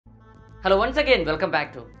Hello, once again, welcome back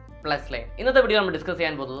to Plus Lane. ഇന്നത്തെ video നമ്മൾ discuss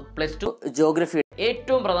ചെയ്യാൻ പോകുന്നത് പ്ലസ് ടു ജോഗ്രഫി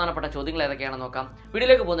ഏറ്റവും പ്രധാനപ്പെട്ട ചോദ്യങ്ങൾ ഏതൊക്കെയാണെന്ന് നോക്കാം.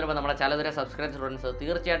 വീഡിയോയിലേക്ക് പോകുന്നതിന് നമ്മുടെ ചാനൽ വരെ സബ്സ്ക്രൈബ് സ്റ്റുഡൻസ്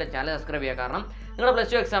തീർച്ചയായിട്ടും ചാനൽ സബ്സ്ക്രൈബ് ചെയ്യുക. കാരണം നിങ്ങളുടെ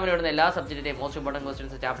പ്ലസ് ടു എക്സാമിന് വരുന്ന എല്ലാ സബ്ജക്റ്റിന്റെയും most important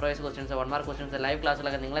questions, chapter wise questions, 1 mark questions, live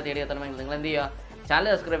ക്ലാസ്സുകളൊക്കെ നിങ്ങളെ തേടി എത്തണമെങ്കിൽ നിങ്ങൾ എന്ത് ചെയ്യുക?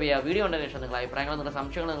 ചാനൽ സബ്സ്ക്രൈബ് ചെയ്യുക. വീഡിയോ കണ്ടതിന് ശേഷം നിങ്ങളുടെ അഭിപ്രായങ്ങൾ, നിങ്ങളുടെ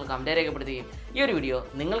സംശയങ്ങൾ നിങ്ങൾ കമന്റ് രേഖപ്പെടുത്തുകയും ഈ ഒരു വീഡിയോ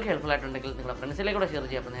നിങ്ങൾക്ക് ഹെൽപ്ഫുൾ ആയിട്ടുണ്ടെങ്കിൽ നിങ്ങളുടെ ഫ്രണ്ട്സിലേക്ക് കൂടെ ഷെയർ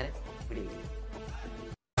ചെയ്യുക. അപ്പോൾ നേരെ വീഡിയോ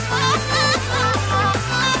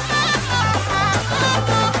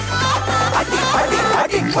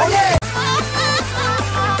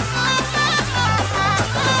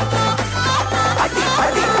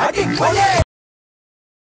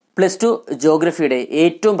പ്ലസ് ടു ജോഗ്രഫിയുടെ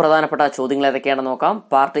ഏറ്റവും പ്രധാനപ്പെട്ട ചോദ്യങ്ങൾ ഏതൊക്കെയാണെന്ന് നോക്കാം.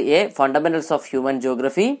 Part A, fundamentals of human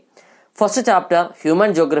geography. First chapter human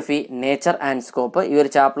geography, nature and scope. ഈ ഒരു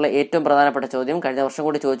ചാപ്റ്ററിലെ ഏറ്റവും പ്രധാനപ്പെട്ട ചോദ്യം കഴിഞ്ഞ വർഷം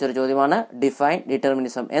കൂടി ചോദിച്ചൊരു ചോദ്യമാണ്. Define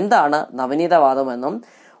determinism. എന്താണ് നവനീതവാദം എന്നും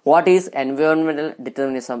വാട്ട് ഈസ് എൻവയോൺമെന്റൽ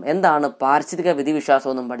ഡിറ്റർമിനിസം, എന്താണ് പാരിസ്ഥിതിക വിധിവിശ്വാസം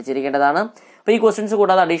എന്നും പഠിച്ചിരിക്കേണ്ടതാണ്. അപ്പോൾ ഈ ക്വസ്റ്റ്യൻസ്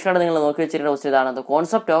കൂടാതെ അഡീഷണൽ നിങ്ങൾ നോക്കി വെച്ചിരിക്കുന്ന ക്വസ്റ്റ്യൻ ഇതാണ്. The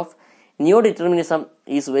concept of neo-determinism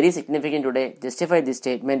is very significant today. Justify this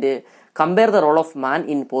statement. Compare the role of man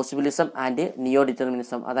in possibilism and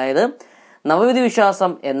neo-determinism. അതായത് നവവിധി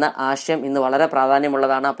വിശ്വാസം എന്ന ആശയം ഇന്ന് വളരെ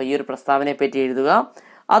പ്രാധാന്യമുള്ളതാണ്. അപ്പോൾ ഈ ഒരു പ്രസ്താവനയെ പറ്റി എഴുതുക.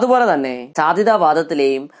 അതുപോലെ തന്നെ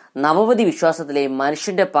സാധ്യതാവാദത്തിലെയും നവവിധി വിശ്വാസത്തിലെയും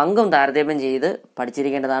മനുഷ്യന്റെ പങ്കും താരതമ്യം ചെയ്ത്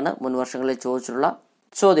പഠിച്ചിരിക്കേണ്ടതാണ്. മുൻ വർഷങ്ങളിൽ ചോദിച്ചിട്ടുള്ള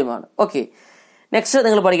ചോദ്യമാണ്. ഓക്കെ, നെക്സ്റ്റ്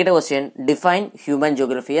നിങ്ങൾ പഠിക്കേണ്ട ക്വസ്റ്റ്യൻ ഡിഫൈൻ ഹ്യൂമൻ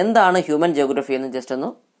ജോഗ്രഫി. എന്താണ് ഹ്യൂമൻ ജോഗ്രഫി എന്ന് ജസ്റ്റ് ഒന്ന്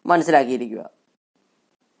മനസ്സിലാക്കിയിരിക്കുക.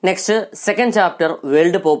 Next second chapter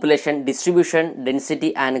world population, distribution, density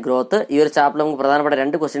and growth. ഈ ഒരു ചാപ്റ്റർ നമുക്ക് പ്രധാനപ്പെട്ട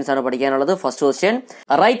രണ്ട് ക്വസ്റ്റ്യൻസ് ആണ് പഠിക്കാനുള്ളത്. First question,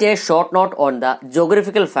 write a short note on the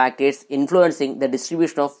geographical factors influencing the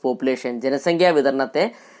distribution of population. ജനസംഖ്യാ വിതരണത്തെ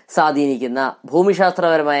സ്വാധീനിക്കുന്ന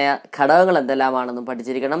ഭൂമിശാസ്ത്രപരമായ ഘടകങ്ങൾ എന്തെല്ലാമാണെന്നും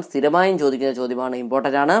പഠിച്ചിരിക്കണം. സ്ഥിരമായും ചോദിക്കുന്ന ചോദ്യമാണ്,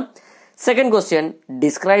 ഇമ്പോർട്ടന്റ് ആണ്. Second question,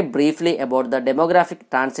 describe briefly about the demographic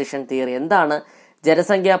transition theory. എന്താണ്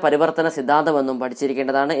ജനസംഖ്യാ പരിവർത്തന സിദ്ധാന്തം എന്നും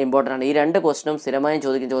പഠിച്ചിരിക്കേണ്ടതാണ്, ഇമ്പോർട്ടന്റ് ആണ്. ഈ രണ്ട് ക്വസ്റ്റ്യനും സ്ഥിരമായും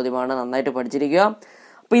ചോദിക്കുന്ന ചോദ്യമാണ്, നന്നായിട്ട് പഠിച്ചിരിക്കുക.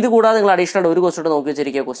 അപ്പോൾ ഇത് കൂടാതെ നിങ്ങൾ അഡീഷണൽ ഒരു ക്വസ്റ്റ്യൻ നോക്കി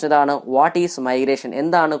വെച്ചിരിക്കുക. ക്വസ്റ്റ്യൻ ഇതാണ്, വാട്ട് ഈസ് മൈഗ്രേഷൻ,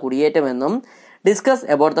 എന്താണ് കുടിയേറ്റം എന്നും discuss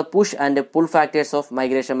about the push and pull factors of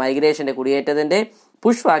migration. മൈഗ്രേഷന്റെ കുടിയേറ്റത്തിന്റെ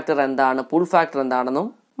push factor എന്താണ്, പുൾ ഫാക്ടർ എന്താണെന്നും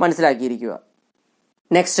മനസ്സിലാക്കിയിരിക്കുക.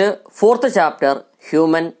 Next fourth chapter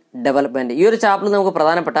human development. ഈ ഒരു ചാപ്റ്ററിൽ നമുക്ക്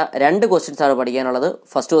പ്രധാനപ്പെട്ട രണ്ട് ക്വസ്റ്റ്യൻസ് ആണ് പഠിക്കാനുള്ളത്.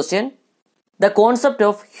 First question, the concept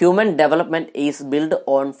of human development is built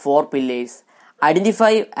on 4 pillars.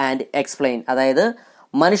 Identify and explain. അതായത്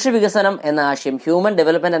മനുഷ്യ വികസനം എന്ന ആശയം, ഹ്യൂമൻ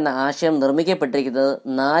ഡെവലപ്മെന്റ് എന്ന ആശയം നിർമ്മിക്കപ്പെട്ടിരിക്കുന്നത്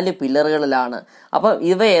 4 പില്ലറുകളിലാണ്. അപ്പം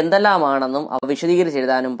ഇവ എന്തെല്ലാമാണെന്നും അവ വിശദീകരിച്ച്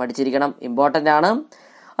എഴുതാനും പഠിച്ചിരിക്കണം, ഇമ്പോർട്ടന്റ് ആണ്.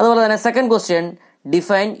 അതുപോലെ തന്നെ second question,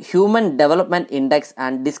 define human development index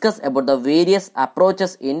and discuss about the various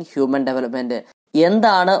approaches in human development.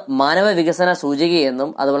 എന്താണ് മാനവ വികസന സൂചികയെന്നും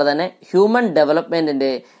അതുപോലെ തന്നെ ഹ്യൂമൻ ഡെവലപ്മെന്റിന്റെ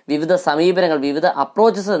വിവിധ സമീപനങ്ങൾ, വിവിധ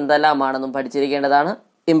അപ്രോച്ചസ് എന്തെല്ലാമാണെന്നും പഠിച്ചിരിക്കേണ്ടതാണ്,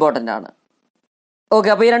 ഇമ്പോർട്ടന്റ് ആണ്. ഓക്കെ,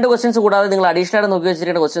 അപ്പോൾ ഈ രണ്ട് ക്വസ്റ്റ്യൻസ് കൂടാതെ നിങ്ങൾ അഡീഷണൽ ആയിട്ട് നോക്കി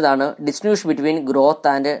വെച്ചിരിക്കുന്ന ക്വസ്റ്റ്യൻ ആണ് distinguish between growth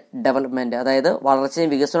and development. അതായത്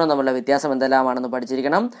വളർച്ചയും വികസനവും തമ്മിലുള്ള വ്യത്യാസം എന്തെല്ലാമാണെന്ന്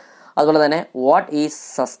പഠിച്ചിരിക്കണം. അതുപോലെ തന്നെ വാട്ട് ഈസ്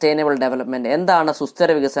സസ്റ്റൈനബിൾ ഡെവലപ്മെന്റ്, എന്താണ് സുസ്ഥിര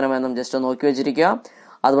വികസനം എന്നും ജസ്റ്റ് നോക്കി വെച്ചിരിക്കുക.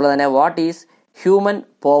 അതുപോലെ തന്നെ what is human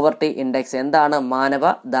poverty index, എന്താണ്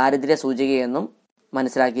മാനവ ദാരിദ്ര്യ സൂചികയെന്നും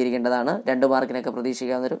മനസ്സിലാക്കിയിരിക്കേണ്ടതാണ്. 2 മാർക്കിനൊക്കെ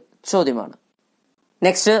പ്രതീക്ഷിക്കാവുന്ന ഒരു ചോദ്യമാണ്.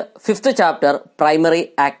 Next fifth chapter primary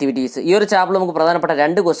activities. ഈ ഒരു ചാപ്റ്ററിൽ നമുക്ക് പ്രധാനപ്പെട്ട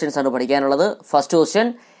രണ്ട് ക്വസ്റ്റ്യൻസ് ആണ് പഠിക്കാനുള്ളത്. First question,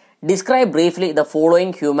 describe briefly the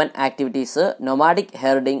following human activities, nomadic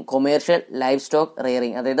Harding, commercial, life stock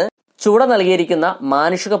rearing. അതായത് ചുവടെ നൽകിയിരിക്കുന്ന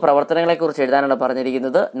മാനുഷിക പ്രവർത്തനങ്ങളെ കുറിച്ച് എഴുതാനാണ്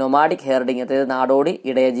പറഞ്ഞിരിക്കുന്നത്. നൊമാഡിക് ഹെർഡിംഗ് അതായത് നാടോടി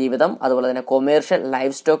ഇടയ ജീവിതം, അതുപോലെ തന്നെ കൊമേഴ്ഷ്യൽ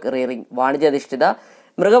ലൈഫ് സ്റ്റോക്ക് റെയറിംഗ് വാണിജ്യാധിഷ്ഠിത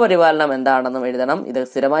മൃഗപരിപാലനം എന്താണെന്നും എഴുതണം. ഇത്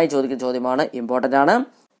സ്ഥിരമായി ചോദിക്കുന്ന ചോദ്യമാണ്, ഇമ്പോർട്ടന്റ് ആണ്.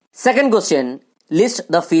 Second question, list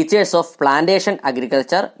the features of plantation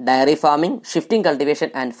agriculture, diary farming, shifting cultivation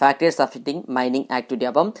and factors affecting mining activity.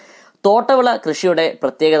 അപ്പം തോട്ടവിള കൃഷിയുടെ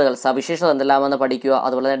പ്രത്യേകതകൾ, സവിശേഷത എന്തെല്ലാമെന്ന് പഠിക്കുക.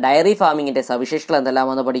 അതുപോലെ തന്നെ ഡയറി ഫാമിങ്ങിന്റെ സവിശേഷതകൾ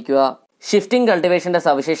എന്തെല്ലാമെന്ന് പഠിക്കുക. ഷിഫ്റ്റിംഗ് കൾട്ടിവേഷന്റെ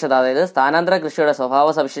സവിശേഷത അതായത് സ്ഥാനാന്തര കൃഷിയുടെ സ്വഭാവ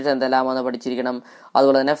സവിശേഷത എന്തെല്ലാമെന്ന് പഠിച്ചിരിക്കണം.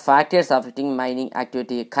 അതുപോലെ തന്നെ ഫാക്ടേഴ്സ് അഫക്റ്റിംഗ് മൈനിങ്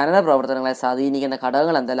ആക്ടിവിറ്റി, ഖനന പ്രവർത്തനങ്ങളെ സ്വാധീനിക്കുന്ന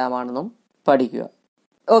ഘടകങ്ങൾ എന്തെല്ലാമാണെന്നും പഠിക്കുക.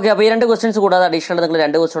 ഓക്കെ, അപ്പോൾ ഈ രണ്ട് ക്വസ്റ്റ്യൻസ് കൂടാതെ അഡീഷണൽ നിങ്ങൾ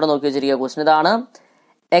രണ്ട് ക്വസ്റ്റ്യൻ നോക്കി വെച്ചിരിക്കുക. ക്വസ്റ്റ്യൻ ഇതാണ്,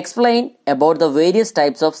 explain about the various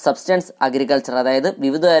types of substance agriculture. അതായത്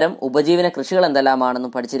വിവിധതരം ഉപജീവന കൃഷികൾ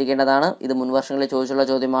എന്തെല്ലാമാണെന്നും പഠിച്ചിരിക്കേണ്ടതാണ്. ഇത് മുൻവർഷങ്ങളിൽ ചോദിച്ചുള്ള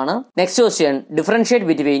ചോദ്യമാണ്. Next question, differentiate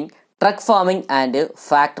between truck farming and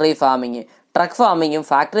factory farming. Truck ഫാമിങ്ങും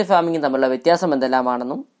factory ഫാമിങ്ങും തമ്മിലുള്ള വ്യത്യാസം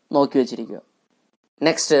എന്തെല്ലാമാണെന്നും നോക്കി വെച്ചിരിക്കുക.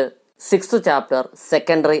 Next sixth chapter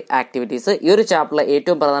secondary activities. ഈ ഒരു ചാപ്റ്ററിലെ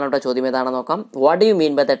ഏറ്റവും പ്രധാനപ്പെട്ട ചോദ്യം ഏതാണെന്ന് നോക്കാം. What do you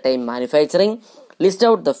mean by the time manufacturing, list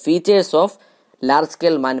out the features of large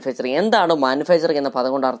scale manufacturing. എന്താണ് മാനുഫാക്ചറിങ് എന്ന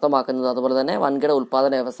പദം കൊണ്ട് അർത്ഥമാക്കുന്നത്, അതുപോലെ തന്നെ വൻകിട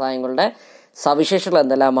ഉൽപ്പാദന വ്യവസായങ്ങളുടെ സവിശേഷതകൾ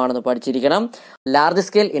എന്തെല്ലാമാണെന്ന് പഠിച്ചിരിക്കണം. Large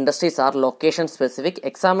scale industries R location specific.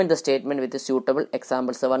 Examine the statement with suitable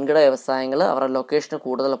examples. വൻകിട വ്യവസായങ്ങൾ അവരുടെ ലൊക്കേഷന്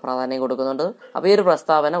കൂടുതൽ പ്രാധാന്യം കൊടുക്കുന്നുണ്ട്. അപ്പോൾ ഈ ഒരു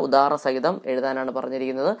പ്രസ്താവന ഉദാഹരണ സഹിതം എഴുതാനാണ്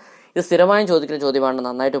പറഞ്ഞിരിക്കുന്നത്. ഇത് സ്ഥിരമായും ചോദിക്കുന്ന ചോദ്യമാണ്,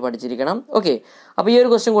 നന്നായിട്ട് പഠിച്ചിരിക്കണം. ഓക്കെ, അപ്പോൾ ഈ ഒരു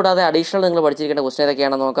ക്വസ്റ്റ്യൻ കൂടാതെ അഡീഷണൽ നിങ്ങൾ പഠിച്ചിരിക്കേണ്ട ക്വസ്റ്റ്യൻ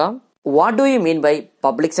ഏതൊക്കെയാണെന്ന് നോക്കാം. What do you mean by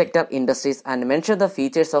public sector industries and mention the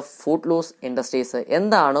features of food loose industries?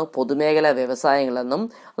 എന്താണ് പൊതുമേഖല വ്യവസായങ്ങളെന്നും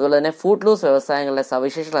അതുപോലെ തന്നെ ഫുഡ് ലൂസ് വ്യവസായങ്ങളുടെ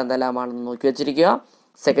സവിശേഷതകൾ എന്തെല്ലാമാണെന്ന് നോക്കി വെച്ചിരിക്കുക.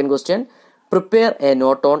 Second question, prepare A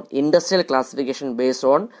not on industrial classification based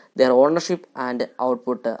on their ownership and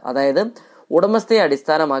output. അതായത് ഉടമസ്ഥയെ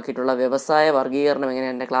അടിസ്ഥാനമാക്കിയിട്ടുള്ള വ്യവസായ വർഗീകരണം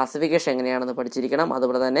എങ്ങനെയാണ്, ക്ലാസിഫിക്കേഷൻ എങ്ങനെയാണെന്ന് പഠിച്ചിരിക്കണം.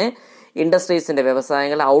 അതുപോലെ തന്നെ ഇൻഡസ്ട്രീസിന്റെ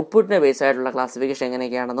വ്യവസായങ്ങളുടെ ഔട്ട്പുട്ടിനെ ബേസ് ആയിട്ടുള്ള ക്ലാസിഫിക്കേഷൻ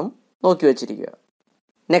എങ്ങനെയൊക്കെയാണെന്നും നോക്കി വെച്ചിരിക്കുക.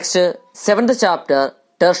 Next, 7th chapter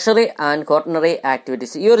tertiary and quaternary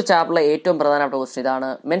activities. ഈ ഒരു ചാപ്റ്ററിലെ ഏറ്റവും പ്രധാനപ്പെട്ട ക്വസ്റ്റ്യൻ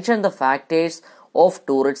ഇതാണ്. Mention the factors of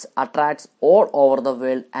tourist attracts all over the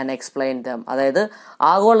world and explain dum. അതായത്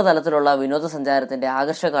ആഗോളതലത്തിലുള്ള വിനോദസഞ്ചാരത്തിന്റെ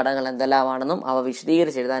ആകർഷക ഘടകങ്ങൾ എന്തെല്ലാമാണെന്നും അവ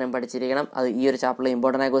വിശദീകരിച്ച് എഴുതാനും പഠിച്ചിരിക്കണം. അത് ഈ ഒരു ചാപ്റ്ററിലെ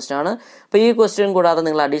ഇമ്പോർട്ടൻ്റ് ആയ ക്വസ്റ്റ്യൻ ആണ്. അപ്പോൾ ഈ ക്വസ്റ്റ്യൻ കൂടാതെ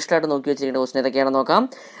നിങ്ങൾ അഡീഷണൽ ആയിട്ട് നോക്കി വെച്ചിരിക്കുന്ന ക്വസ്റ്റ്യൻ ഏതൊക്കെയാണെന്ന് നോക്കാം.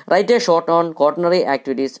 Write a short on quaternary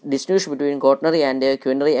activities, distinguish between quaternary and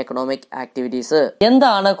ക്വിനറി economic activities.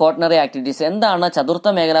 എന്താണ് ക്വാട്ടർണറി ആക്ടിവിറ്റീസ്, എന്താണ് ചതുർത്ഥ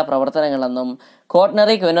മേഖലാ പ്രവർത്തനങ്ങളെന്നും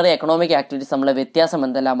ക്വാട്ടർണറി ക്വിനറി എക്കണോമിക് ആക്ടിവിറ്റീസ് തമ്മിലുള്ള വ്യത്യാസം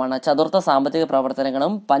എന്തെല്ലാമാണ്, ചതുർത്ഥ സാമ്പത്തിക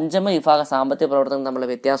പ്രവർത്തനങ്ങളും പഞ്ചമ വിഭാഗ സാമ്പത്തിക പ്രവർത്തനങ്ങളും തമ്മിലുള്ള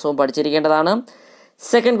വ്യത്യാസവും പഠിച്ചിരിക്കേണ്ടതാണ്.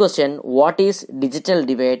 Second question, what is digital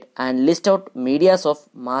divide and list out medias of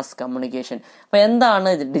mass communication. അപ്പോൾ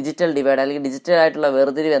എന്താണ് ഡിജിറ്റൽ ഡിവൈഡ് അല്ലെങ്കിൽ ഡിജിറ്റൽ ആയിട്ടുള്ള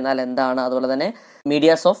വേർതിരിവ് എന്നാൽ എന്താണ്, അതുപോലെ തന്നെ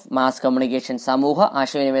മീഡിയാസ് ഓഫ് മാസ് കമ്മ്യൂണിക്കേഷൻ സമൂഹ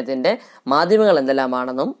ആശയവിനിമയത്തിന്റെ മാധ്യമങ്ങൾ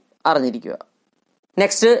എന്തെല്ലാമാണെന്നും അറിഞ്ഞിരിക്കുക.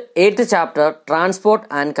 Next, 8th chapter transport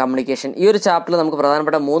and communication. ഈ ഒരു ചാപ്റ്ററിൽ നമുക്ക്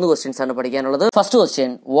പ്രധാനപ്പെട്ട 3 ക്വസ്റ്റ്യൻസ് ആണ് പഠിക്കാനുള്ളത്. First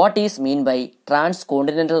question, what is mean by trans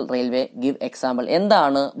continental railway, give example.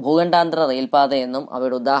 എന്താണ് ഭൂഖണ്ഡാന്തര റെയിൽപാത എന്നും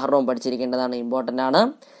അവയുടെ ഉദാഹരണവും പഠിച്ചിരിക്കേണ്ടതാണ്, ഇമ്പോർട്ടന്റ് ആണ്.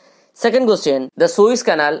 Second question, the Suess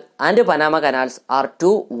canal and Panama canals R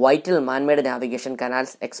 2 vital man-made navigation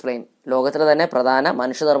canals, explain. ലോകത്തിലെ തന്നെ പ്രധാന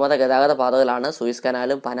മനുഷ്യനിർമ്മിത ഗതാഗത പാതകളാണ് സൂയിസ്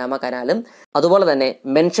കനാലും പനാമ കനാലും. അതുപോലെ തന്നെ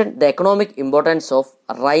mention the economic importance of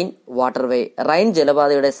Rhine waterway. Rhine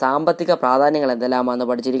ജലപാതയുടെ സാമ്പത്തിക പ്രാധാന്യങ്ങൾ എന്തെല്ലാമാണെന്ന്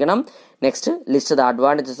പഠിച്ചിരിക്കണം. Next, list the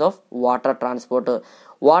advantages of water transport.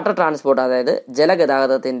 Water transport അതായത്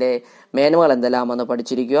ജലഗതാഗതത്തിന്റെ മേന്മകൾ എന്തെല്ലാമെന്ന്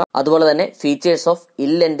പഠിച്ചിരിക്കുക. അതുപോലെ തന്നെ features of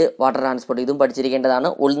inland water transport, ഇതും പഠിച്ചിരിക്കേണ്ടതാണ്.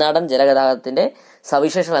 ഉൾനാടൻ ജലഗതാഗതത്തിന്റെ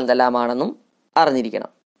സവിശേഷതകൾ എന്തെല്ലാമാണെന്നും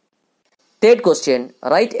അറിഞ്ഞിരിക്കണം. Third question,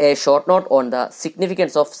 write a short note on the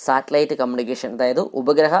significance of satellite communication. അതായത്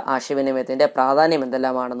ഉപഗ്രഹ ആശയവിനിമയത്തിന്റെ പ്രാധാന്യം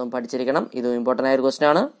എന്തെല്ലാമാണെന്നും പഠിച്ചിരിക്കണം. ഇതും ഇമ്പോർട്ടന്റ് ആയ ഒരു ക്വസ്റ്റ്യൻ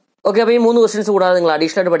ആണ്. ഓക്കെ, അപ്പോൾ ഈ 3 ക്വസ്റ്റ്യൻസ് കൂടാതെ നിങ്ങൾ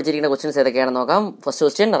അഡീഷണൽ ആയിട്ട് പഠിച്ചിരിക്കുന്ന ക്വസ്റ്റ്യൻസ് ഏതൊക്കെയാണെന്ന് നോക്കാം. First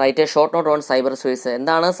question, write a short note on cyber space.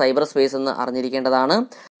 എന്താണ് സൈബർ സ്പേസ് എന്ന് അറിഞ്ഞിരിക്കേണ്ടതാണ്.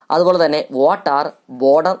 അതുപോലെ തന്നെ what are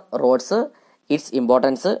border roads, it's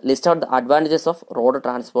importance, list out the advantages off road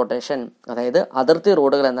transportation. അതായത് അതിർത്തി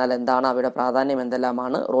റോഡുകൾ എന്നാൽ എന്താണ്, അവയുടെ പ്രാധാന്യം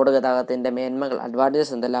എന്തെല്ലാമാണ്, road ഗതാഗതത്തിന്റെ മേന്മകൾ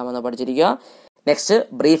advantages എന്തെല്ലാമെന്ന് പഠിച്ചിരിക്കുക. Next,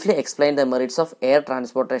 briefly explain the merits of air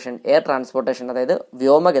transportation. Air transportation അതായത്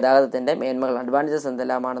വ്യോമ ഗതാഗതത്തിന്റെ മേന്മകൾ അഡ്വാൻറ്റേജസ്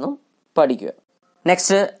എന്തെല്ലാമാണെന്നും പഠിക്കുക.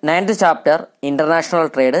 Next, 9th chapter international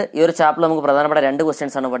trade. ഈ ഒരു ചാപ്റ്ററിൽ നമുക്ക് പ്രധാനപ്പെട്ട 2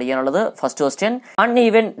 ക്വസ്റ്റ്യൻസ് ആണ് പഠിക്കാനുള്ളത്. First question,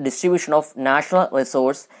 uneven distribution of national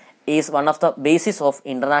resource is one of the basis of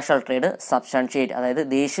international trade substantiate. അതായത്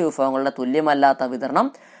ദേശീയ വിഭവങ്ങളുടെ തുല്യമല്ലാത്ത വിതരണം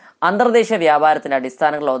അന്തർദേശീയ വ്യാപാരത്തിന്റെ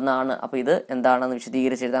അടിസ്ഥാനങ്ങളിൽ ഒന്നാണ്. അപ്പോൾ ഇത് എന്താണെന്ന്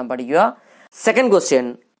വിശദീകരിച്ച് എഴുതാൻ പഠിക്കുക. Second question,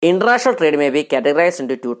 international trade may be categorised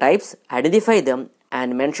into 2 types, identify them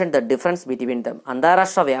and mention the difference between them.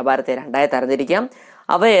 അന്താരാഷ്ട്ര വ്യാപാരത്തെ 2ആയി തരംതിരിക്കാം,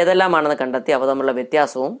 അവ ഏതെല്ലാമാണെന്ന് കണ്ടെത്തി അവ തമ്മിലുള്ള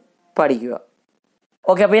വ്യത്യാസവും പഠിക്കുക.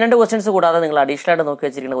 ഓക്കെ, അപ്പോൾ ഈ 2 ക്വസ്റ്റ്യൻസ് കൂടാതെ നിങ്ങൾ അഡീഷണൽ ആയിട്ട് നോക്കി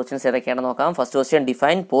വെച്ചിരിക്കുന്ന ക്വസ്റ്റ്യൻസ് ഏതൊക്കെയാണെന്ന് നോക്കാം. First question,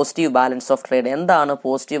 define positive balance of trade. എന്താണ്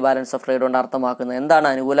പോസിറ്റീവ് ബാലൻസ് ഓഫ് ട്രേഡ് കൊണ്ട് അർത്ഥമാക്കുന്നത്, എന്താണ്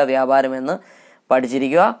അനുകൂല വ്യാപാരം എന്ന്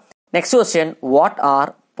പഠിച്ചിരിക്കുക. Next question, what are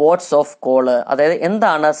ports of call. അതായത്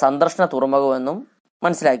എന്താണ് സന്ദർശന തുറമുഖം എന്നും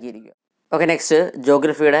മനസ്സിലാക്കിയിരിക്കുക. ഓക്കെ, നെക്സ്റ്റ്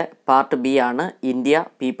ജോഗ്രഫിയുടെ പാർട്ട് ബി ആണ് India,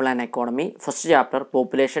 people and economy. First chapter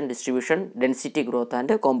population distribution density growth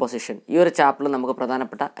and composition. ഈ ഒരു ചാപ്റ്ററിൽ നമുക്ക്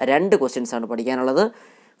പ്രധാനപ്പെട്ട 2 ക്വസ്റ്റ്യൻസ് ആണ് പഠിക്കാനുള്ളത്.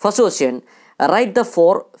 First question, write the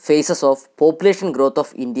 4 phases of population growth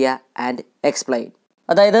of India and explain.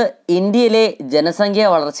 അതായത് ഇന്ത്യയിലെ ജനസംഖ്യാ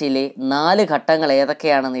വളർച്ചയിലെ 4 ഘട്ടങ്ങൾ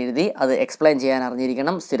ഏതൊക്കെയാണെന്ന് എഴുതി അത് എക്സ്പ്ലെയിൻ ചെയ്യാൻ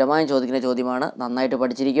അറിഞ്ഞിരിക്കണം. സ്ഥിരമായും ചോദിക്കുന്ന ചോദ്യമാണ്, നന്നായിട്ട്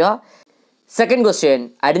പഠിച്ചിരിക്കുക. Second question,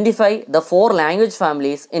 identify the 4 language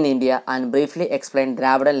families in India and briefly explain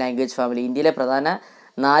ദ്രാവിഡൻ language family. ഇന്ത്യയിലെ പ്രധാന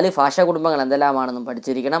 4 ഭാഷാ കുടുംബങ്ങൾ എന്തെല്ലാമാണെന്നും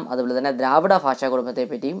പഠിച്ചിരിക്കണം. അതുപോലെ തന്നെ ദ്രാവിഡ ഭാഷാ കുടുംബത്തെ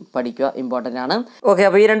പറ്റിയും പഠിക്കുക, ഇമ്പോർട്ടൻ്റ് ആണ്. ഓക്കെ,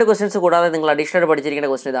 അപ്പോൾ ഈ 2 ക്വസ്റ്റ്യൻസ് കൂടാതെ നിങ്ങൾ അഡീഷണൽ പഠിച്ചിരിക്കേണ്ട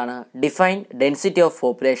ക്വസ്റ്റ്യൻ ഇതാണ്. Define density of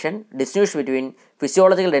population, distinguish between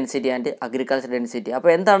physiological density and agriculture density.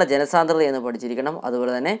 അപ്പോൾ എന്താണ് ജനസാന്ദ്രത എന്ന് പഠിച്ചിരിക്കണം.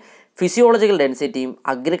 അതുപോലെ തന്നെ ഫിസിയോളജിക്കൽ ഡെൻസിറ്റിയും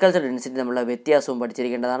അഗ്രികൾച്ചർ ഡെൻസിറ്റിയും തമ്മിലുള്ള വ്യത്യാസവും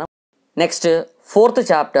പഠിച്ചിരിക്കേണ്ടതാണ്. Next fourth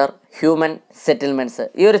chapter human settlements.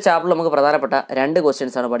 ഈ ഒരു ചാപ്റ്ററിൽ നമുക്ക് പ്രധാനപ്പെട്ട 2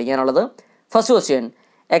 ക്വസ്റ്റ്യൻസ് ആണ് പഠിക്കാനുള്ളത്. First question,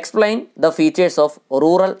 explain the features of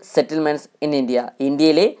rural settlements in India.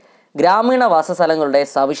 ഇന്ത്യയിലെ ഗ്രാമീണ വാസസ്ഥലങ്ങളുടെ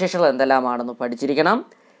സവിശേഷതകൾ എന്തെല്ലാമാണെന്ന് പഠിച്ചിരിക്കണം.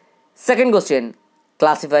 Second question,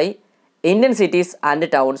 classify Indian cities and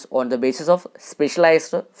towns on the basis of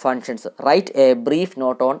specialised functions. Write a brief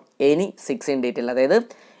not on any 6 in detail. അതായത്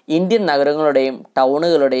Indian നഗരങ്ങളുടെയും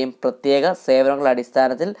ടൗണുകളുടെയും പ്രത്യേക സേവനങ്ങളുടെ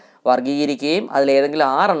അടിസ്ഥാനത്തിൽ വർഗീകരിക്കുകയും അതിലേതെങ്കിലും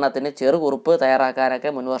 6 എണ്ണത്തിന് ചെറുകുറിപ്പ് തയ്യാറാക്കാനൊക്കെ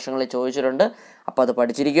മുൻ വർഷങ്ങളിൽ ചോദിച്ചിട്ടുണ്ട്. അപ്പോൾ അത്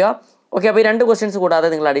പഠിച്ചിരിക്കുക. ഓക്കെ, അപ്പോൾ ഈ 2 ക്വസ്റ്റ്യൻസ് കൂടാതെ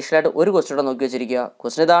നിങ്ങൾ അഡീഷണൽ ആയിട്ട് ഒരു ക്വസ്റ്റ്യൻ നോക്കി വെച്ചിരിക്കുക.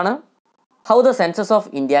 ക്വസ്റ്റ്യൻ ഇതാണ്: how the census of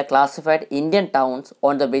India classified Indian towns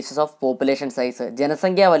on the basis of population size.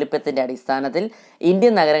 ജനസംഖ്യാ വലിപ്പത്തിൻ്റെ അടിസ്ഥാനത്തിൽ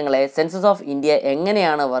ഇന്ത്യൻ നഗരങ്ങളെ സെൻസസ് ഓഫ് ഇന്ത്യ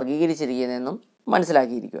എങ്ങനെയാണ് വർഗീകരിച്ചിരിക്കുന്നതെന്നും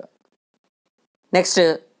മനസ്സിലാക്കിയിരിക്കുക. Next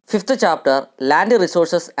fifth chapter land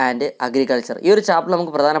resources and agriculture. ഈ ഒരു ചാപ്റ്ററിൽ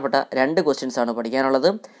നമുക്ക് പ്രധാനപ്പെട്ട 2 ക്വസ്റ്റ്യൻസ് ആണ് പഠിക്കാനുള്ളത്.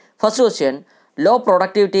 First question, law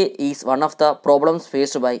productivity is one of the problems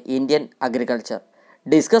faced by Indian agriculture.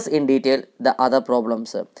 Discuss in detail the other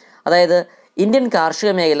problems. അതായത് ഇന്ത്യൻ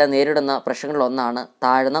കാർഷിക മേഖല നേരിടുന്ന പ്രശ്നങ്ങളൊന്നാണ്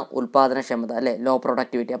താഴ്ന്ന ഉൽപ്പാദനക്ഷമത, അല്ലേ, ലോ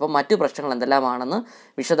പ്രൊഡക്ടിവിറ്റി. അപ്പോൾ മറ്റു പ്രശ്നങ്ങൾ എന്തെല്ലാമാണെന്ന്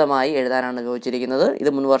വിശദമായി എഴുതാനാണ് ചോദിച്ചിരിക്കുന്നത്.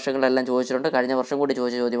 ഇത് മുൻ വർഷങ്ങളിലെല്ലാം ചോദിച്ചിട്ടുണ്ട്, കഴിഞ്ഞ വർഷം കൂടി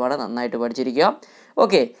ചോദിച്ച ചോദ്യമാണ്. നന്നായിട്ട് പഠിച്ചിരിക്കുക.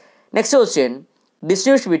 Okay, next question,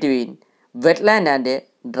 distinguish between wetland and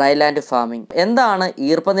dryland farming. എന്താണ്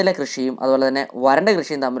ഈർപ്പനില കൃഷിയും അതുപോലെ തന്നെ വരണ്ട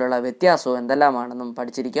കൃഷിയും തമ്മിലുള്ള വ്യത്യാസവും എന്തെല്ലാമാണെന്നും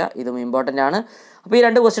പഠിച്ചിരിക്കുക. ഇതും ഇമ്പോർട്ടൻ്റ് ആണ്. അപ്പോൾ ഈ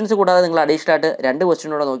 2 ക്വസ്റ്റ്യൻസ് കൂടാതെ നിങ്ങൾ അഡീഷണൽ ആയിട്ട് 2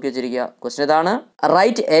 ക്വസ്റ്റ്യനോടെ നോക്കി വെച്ചിരിക്കുക. ക്വസ്റ്റ്യൻ ഇതാണ്: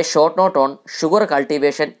 write a short note on sugar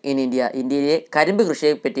cultivation in India. ഇന്ത്യയിലെ കരിമ്പ്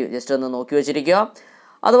കൃഷിയെ പറ്റി ജസ്റ്റ് ഒന്ന് നോക്കി വെച്ചിരിക്കുക.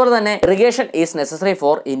 അതുപോലെ തന്നെ irrigation is necessary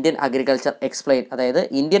for Indian agriculture explain. അതായത്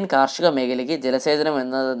ഇന്ത്യൻ കാർഷിക മേഖലയ്ക്ക് ജലസേചനം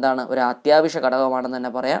എന്നത് എന്താണ്, ഒരു അത്യാവശ്യ ഘടകമാണെന്ന്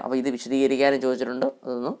തന്നെ പറയാം. അപ്പോൾ ഇത് വിശദീകരിക്കാനും ചോദിച്ചിട്ടുണ്ട്,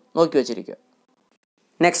 അതൊന്ന് നോക്കി വെച്ചിരിക്കുക.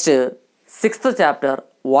 Next sixth chapter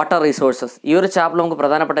water resources. ഈ ഒരു ചാപ്റ്ററിൽ നമുക്ക്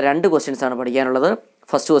പ്രധാനപ്പെട്ട 2 ക്വസ്റ്റ്യൻസ് ആണ് പഠിക്കാനുള്ളത്.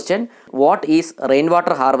 First question, what is rain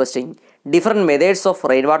water harvesting, different methods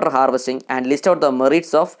of rain water harvesting and list out the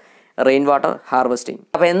merits of rain water harvesting.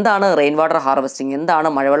 അപ്പോൾ എന്താണ് റെയിൻ വാട്ടർ ഹാർവെസ്റ്റിംഗ്, എന്താണ്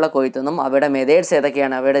മഴവെള്ള കൊയ്ത്തെന്നും അവയുടെ മെത്തേഡ്സ്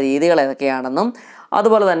ഏതൊക്കെയാണ്, അവയുടെ രീതികൾ ഏതൊക്കെയാണെന്നും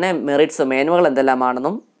അതുപോലെ തന്നെ merits മേന്മകൾ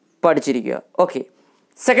എന്തെല്ലാമാണെന്നും പഠിച്ചിരിക്കുക. Okay,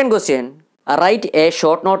 second question, write a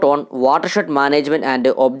short note on watershed management and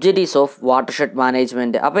objectives of watershed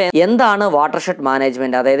management. അപ്പോൾ എന്താണ് വാട്ടർഷെഡ്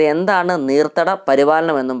മാനേജ്മെൻറ്റ്, അതായത് എന്താണ് നീർത്തട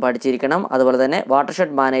പരിപാലനം എന്നും പഠിച്ചിരിക്കണം. അതുപോലെ തന്നെ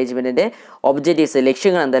വാട്ടർഷെഡ് മാനേജ്മെൻറ്റിൻ്റെ ഒബ്ജക്റ്റീവ്സ്,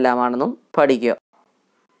 ലക്ഷ്യങ്ങൾ എന്തെല്ലാമാണെന്നും പഠിക്കുക.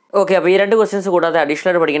 ഓക്കെ, അപ്പോൾ ഈ 2 ക്വസ്റ്റ്യൻസ് കൂടാതെ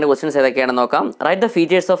അഡീഷണൽ പഠിക്കേണ്ട ക്വസ്റ്റ്യൻസ് ഏതൊക്കെയാണെന്ന് നോക്കാം. Write the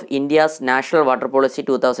features of India's national water policy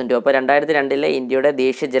 2002. അപ്പോൾ 2002 ഇന്ത്യയുടെ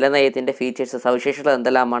ദേശീയ ജലനയത്തിൻ്റെ ഫീച്ചേഴ്സ്, സവിശേഷതകൾ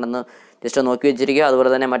എന്തെല്ലാമാണെന്ന് ജസ്റ്റ് നോക്കി വെച്ചിരിക്കുക. അതുപോലെ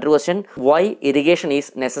തന്നെ മറ്റൊരു question, Y irrigation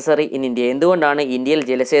is necessary in India. എന്തുകൊണ്ടാണ് ഇന്ത്യയിൽ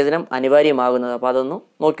ജലസേചനം അനിവാര്യമാകുന്നത്, അപ്പോൾ അതൊന്ന്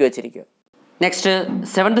നോക്കി വെച്ചിരിക്കുക. Next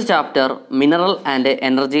seventh chapter mineral and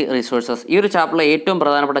energy resources. ഈ ഒരു ചാപ്റ്ററിലെ ഏറ്റവും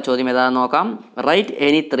പ്രധാനപ്പെട്ട ചോദ്യം ഏതാണെന്ന് നോക്കാം. Right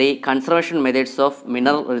any 3 conservation methods of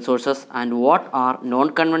mineral resources and what are non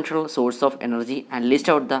conventional source of energy and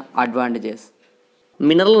list out the advantages.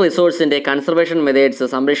 Mineral റിസോഴ്സിൻ്റെ conservation methods,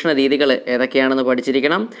 സംരക്ഷണ രീതികൾ ഏതൊക്കെയാണെന്ന്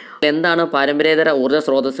പഠിച്ചിരിക്കണം. എന്താണ് പാരമ്പര്യേതര ഊർജ്ജ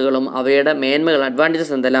സ്രോതസ്സുകളും അവയുടെ മേന്മകൾ,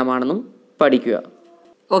 അഡ്വാൻറ്റേജസ് എന്തെല്ലാമാണെന്നും പഠിക്കുക.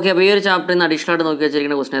 ഓക്കെ, അപ്പോൾ ഈ ഒരു ചാപ്റ്ററിൽ നിന്ന് അഡീഷണൽ ആയിട്ട് നോക്കി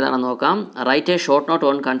വെച്ചിരിക്കുന്ന ക്വസ്റ്റൻ ഏതാണെന്ന് നോക്കാം. Write a short note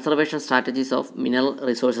on conservation strategies of mineral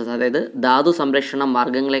resources. അതായത് ധാതു സംരക്ഷണ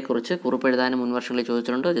മാർഗ്ഗങ്ങളെക്കുറിച്ച് കുറിപ്പെഴുതാനും മുൻ വർഷങ്ങളിൽ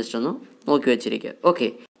ചോദിച്ചിട്ടുണ്ട്, ജസ്റ്റ് ഒന്ന് നോക്കി വെച്ചിരിക്കുക. Okay,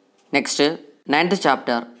 next 9th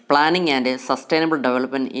chapter planning and sustainable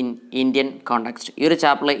development in Indian context. ഈ ഒരു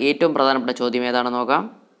ചാപ്റ്ററിലെ ഏറ്റവും പ്രധാനപ്പെട്ട ചോദ്യം ഏതാണെന്ന് നോക്കാം.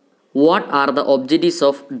 What are the objectives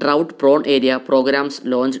of drought prawn area programmes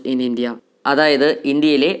launch in India. അതായത്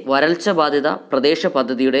ഇന്ത്യയിലെ വരൾച്ച ബാധിത പ്രദേശ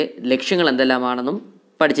പദ്ധതിയുടെ ലക്ഷ്യങ്ങൾ എന്തെല്ലാമാണെന്നും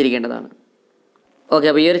പഠിച്ചിരിക്കേണ്ടതാണ്. ഓക്കെ,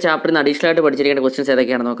 അപ്പോൾ ഈ ഒരു ചാപ്റ്ററിൽ നിന്ന് അഡീഷണൽ ആയിട്ട് പഠിച്ചിരിക്കേണ്ട ക്വസ്റ്റ്യൻസ്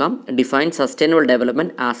ഏതൊക്കെയാണെന്ന് നോക്കാം. Define sustainable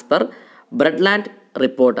development as per ബ്രെഡ്ലാൻഡ്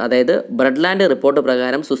report. അതായത് ബ്രെഡ്ലാൻഡ് റിപ്പോർട്ട്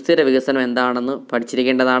പ്രകാരം സുസ്ഥിര വികസനം എന്താണെന്ന്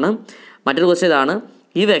പഠിച്ചിരിക്കേണ്ടതാണ്. മറ്റൊരു ക്വസ്റ്റ്യൻ ഇതാണ്: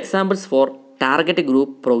 give examples for target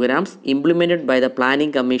group programmes implemented by the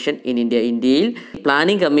planning commission in India. ഇന്ത്യയിൽ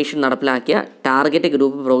പ്ലാനിംഗ് കമ്മീഷൻ നടപ്പിലാക്കിയ ടാർഗറ്റ്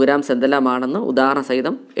ഗ്രൂപ്പ് പ്രോഗ്രാംസ് എന്തെല്ലാമാണെന്ന് ഉദാഹരണ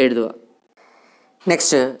സഹിതം എഴുതുക.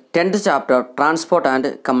 Next 10th chapter transport and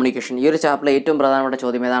communication. ഈ ഒരു ചാപ്റ്ററിലെ ഏറ്റവും പ്രധാനപ്പെട്ട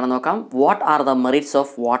ചോദ്യം ഏതാണെന്ന് നോക്കാം. What are the merits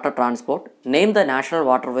of water transport? Name the national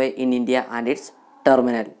waterway in India and it's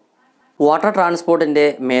terminal. Water ട്രാൻസ്പോർട്ടിൻ്റെ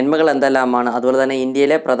മേന്മകൾ എന്തെല്ലാമാണ്, അതുപോലെ തന്നെ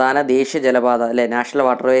ഇന്ത്യയിലെ പ്രധാന ദേശീയ ജലപാത, അല്ലെ, നാഷണൽ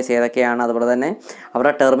വാട്ടർവേസ് ഏതൊക്കെയാണ്, അതുപോലെ തന്നെ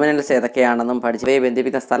അവരുടെ ടെർമിനൽസ് ഏതൊക്കെയാണെന്നും പഠിച്ചവയെ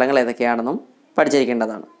ബന്ധിപ്പിക്കുന്ന സ്ഥലങ്ങൾ ഏതൊക്കെയാണെന്നും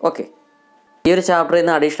പഠിച്ചിരിക്കേണ്ടതാണ്. ഓക്കെ, ഈ ഒരു ചാപ്റ്ററിൽ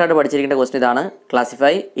നിന്ന് അഡീഷണൽ ആയിട്ട് പഠിച്ചിരിക്കേണ്ട ക്വസ്റ്റൻ ഇതാണ്: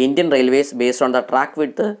 classify Indian railways based on the track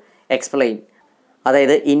width explain.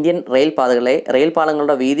 അതായത് ഇന്ത്യൻ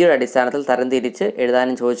റെയിൽപാളങ്ങളുടെ വീതിയുടെ അടിസ്ഥാനത്തിൽ തരംതിരിച്ച്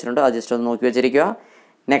എഴുതാനും ചോദിച്ചിട്ടുണ്ട്, അത് ജസ്റ്റ് ഒന്ന് നോക്കി വെച്ചിരിക്കുക.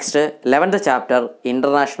 Next 11th chapter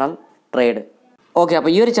international trade. Okay,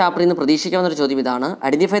 അപ്പോൾ ഈ ഒരു ചാപ്റ്ററിൽ നിന്ന് പ്രതീക്ഷിക്കാവുന്ന ഒരു ചോദ്യം ഇതാണ്: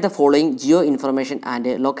 identify the following Jio information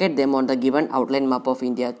and locate them on the given outline map of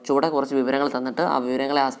India. ചുവടെ കുറച്ച് വിവരങ്ങൾ തന്നിട്ട് ആ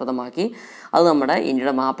വിവരങ്ങളെ ആസ്പദമാക്കി അത് നമ്മുടെ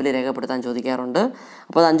ഇന്ത്യയുടെ മാപ്പിൽ രേഖപ്പെടുത്താൻ ചോദിക്കാറുണ്ട്.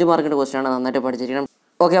 അപ്പോൾ അത് 5 മാർക്കിൻ്റെ ക്വസ്റ്റ്യൻ ആണ്, നന്നായിട്ട് പഠിച്ചിരിക്കണം.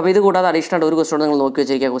 ഓക്കെ, അപ്പോൾ ഇത് കൂടാതെ അഡീഷണൽ ഒരു ക്വസ്റ്റ്യൻ നിങ്ങൾ നോക്കി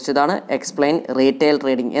വെച്ചിരിക്കുക. ക്വസ്റ്റ്യൻ ഇതാണ്: എക്സ്പ്ലെയിൻ റീറ്റെയിൽ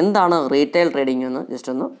ട്രേഡിംഗ്. എന്താണ് റീറ്റെയിൽ ട്രേഡിംഗ് എന്ന്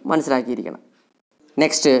ജസ്റ്റ് ഒന്ന് മനസ്സിലാക്കിയിരിക്കണം.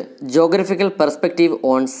 Next, geographical perspective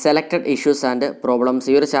on selected issues and problems.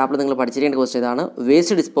 ഈ ഒരു ചാപ്റ്റർ നിങ്ങൾ പഠിച്ചിരിക്കേണ്ട ക്വസ്റ്റ്യൻ ഇതാണ്: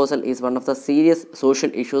 waste disposal is one of the serious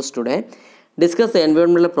social issues today. Discuss the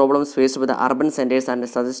environmental problems faced with urban centres and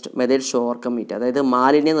suggest methods to overcome it. അതായത്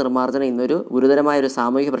മാലിന്യ നിർമ്മാർജ്ജനം ഇന്നൊരു ഗുരുതരമായ ഒരു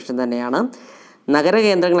സാമൂഹിക പ്രശ്നം തന്നെയാണ്.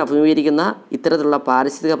 നഗരകേന്ദ്രങ്ങൾ അഭിമുഖീകരിക്കുന്ന ഇത്തരത്തിലുള്ള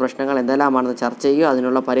പാരിസ്ഥിതിക പ്രശ്നങ്ങൾ എന്തെല്ലാമാണെന്ന് ചർച്ച ചെയ്യുക,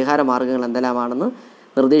 അതിനുള്ള പരിഹാര മാർഗ്ഗങ്ങൾ എന്തെല്ലാമാണെന്ന്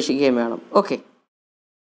നിർദ്ദേശിക്കുകയും വേണം. ഓക്കെ.